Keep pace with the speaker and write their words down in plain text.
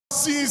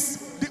since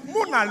the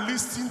Mona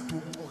listening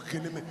to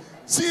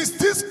since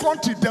this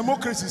country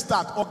democracy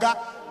start, Oga,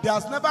 there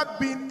has never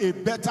been a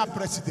better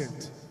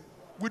president.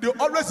 We do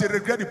always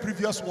regret the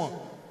previous one.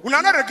 We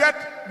not regret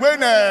when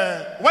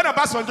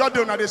Obasanjo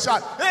do na they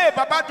shout, hey,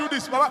 Baba do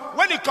this, Baba.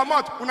 When he come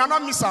out, we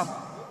not miss him.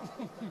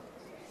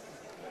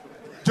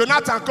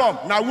 Jonathan come,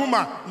 now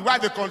woman, you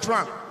wife the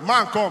control,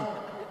 man come.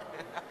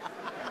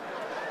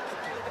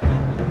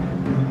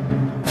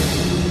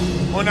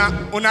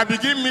 Una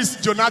begin miss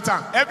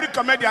Jonathan. Every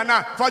comedian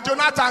now for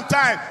Jonathan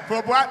time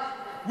for boy,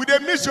 we dey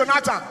miss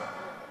Jonathan.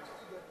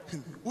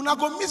 Una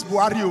go miss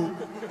Buhari o.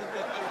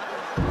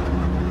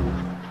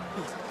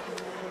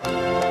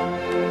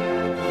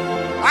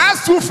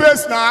 As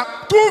Two-Face now,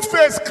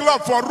 Two-Face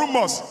club for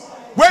rumors.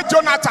 Where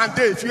Jonathan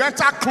dey, if you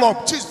enter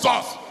club, Jesus,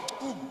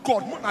 oh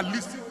God, Mona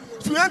listen.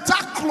 If you enter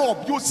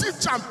club, you see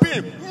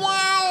champagne.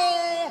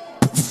 Wow,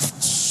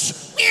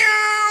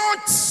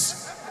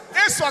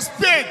 Ace of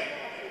Spades.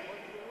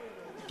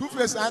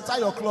 Two-Face enter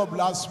your club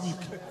last week.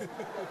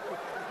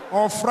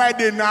 On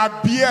Friday,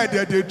 now beer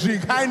they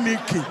drink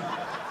Heineken.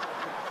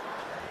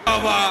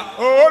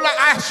 Oh, like,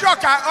 I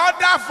shock. I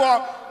order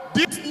for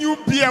this new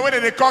beer, what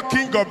they call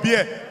King of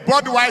Beer,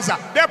 Budweiser.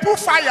 They put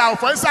fire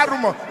for inside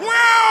room.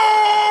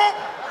 Wow!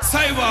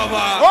 Say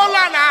Baba. Hold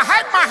on, I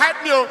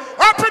hype me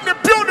up in the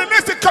building.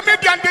 This the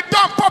comedian, they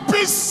don't pop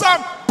his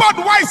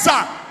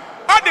Budweiser.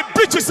 All the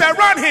bitches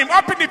around him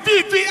up in the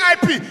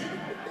VIP.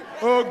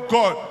 Oh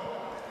God.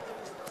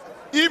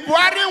 If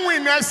Buhari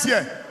win next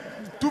year,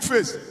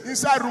 Two-Face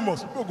inside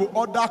rumors, people go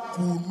order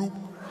kunu.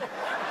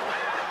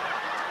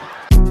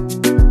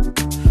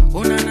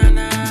 Oh na na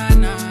na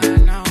na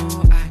na,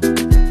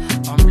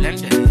 I'm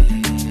blended.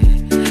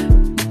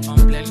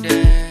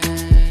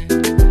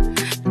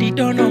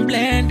 Dedon I'm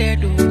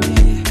blended, oh.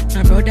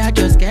 My brother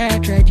just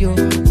get ready, oh.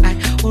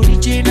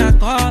 Original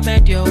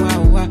comedy,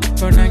 wow,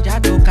 from Nigeria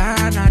to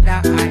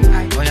Canada,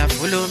 oh yeah,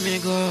 follow me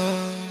go.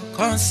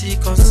 Come see,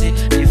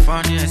 the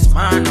funniest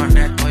man on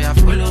it. Oh yeah,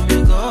 follow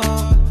me go.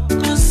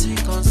 Come see,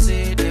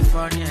 the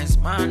funniest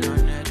man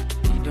on it.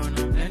 Dedon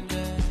I'm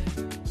blended.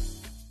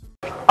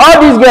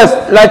 All these guys,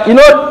 like you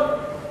know,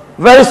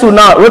 very soon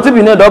now, what if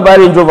you know that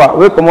Range Rover,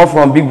 we come up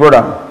from Big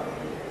Brother.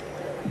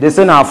 They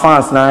say our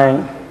fans now.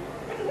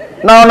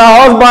 Now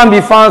husband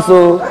be fans,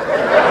 so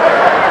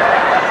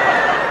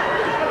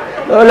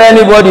don't let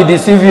anybody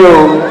deceive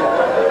you.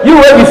 You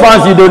will be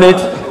fans, you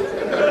donate.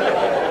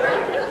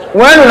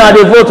 When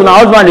they vote, now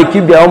husband they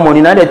keep their own money,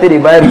 now they take the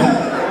buy.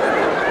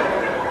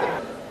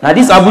 Now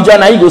this Abuja,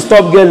 now you go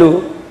stop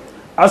girl.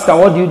 Ask her,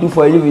 what do you do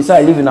for a living? Say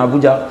I live in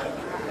Abuja.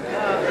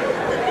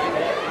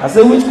 I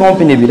say, which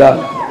company be that?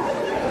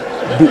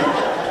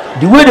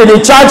 The way that they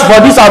charge for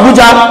this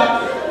Abuja,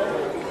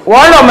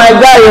 one of my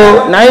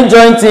guy, now he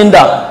joined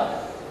Tinder.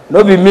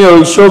 No be me,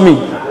 or show me.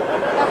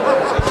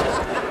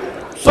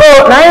 So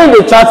now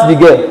they chat the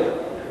girl.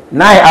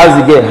 Now I ask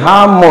the girl,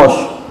 how much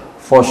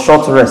for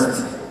short rest?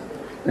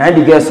 Now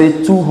the girl say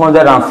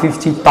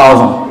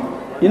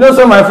 250,000. You know,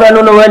 so my friend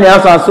don't know when he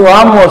answer, so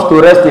how much to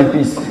rest in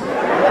peace?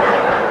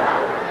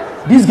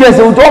 This girl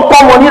say, we don't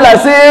call money like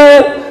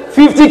say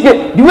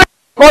 50K. The way you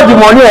call the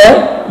money,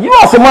 you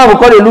as a man will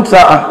call it looks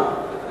at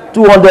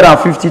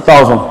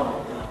 250,000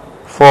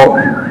 for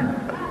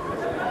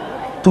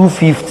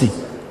 250.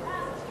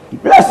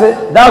 Bless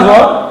it. That's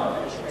what.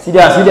 See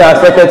there,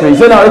 secretary.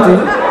 So now it is.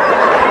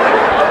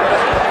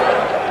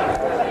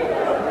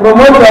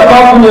 Promote your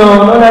company,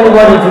 don't let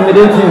anybody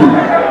intimidate you.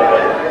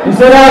 You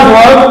say that's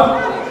what?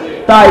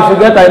 If you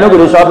get, I know go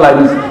to shop like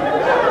this.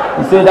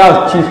 You say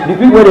that's cheap. The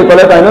people they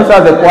collect, I know so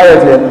as a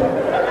quiet here.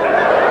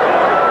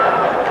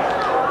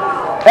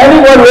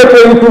 Anybody will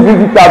pay you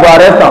 250, I go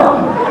arrest them.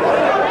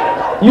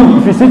 You,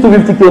 if you see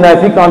 250K now,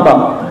 if you count them.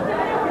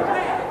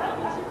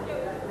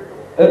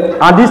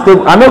 And this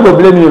table, I'm not going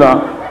to blame you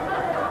now.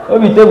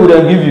 Every table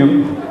they give you.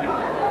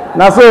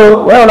 Now,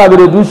 so when I'm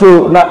going to do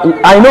so, now,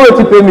 I know what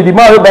to pay me. The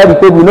man who buy the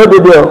table, no, they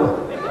do.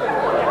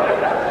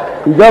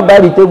 You just buy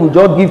the table,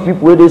 just give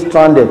people where they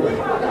stranded.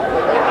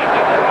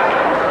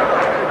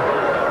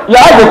 You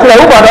have to clear.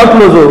 Who got that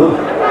close? I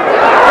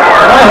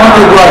want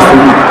to go ask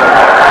you.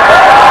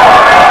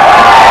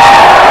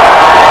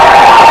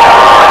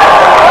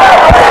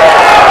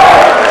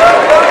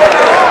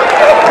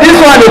 This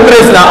one the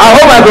place now. I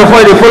hope I go for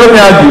it. They follow me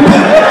out.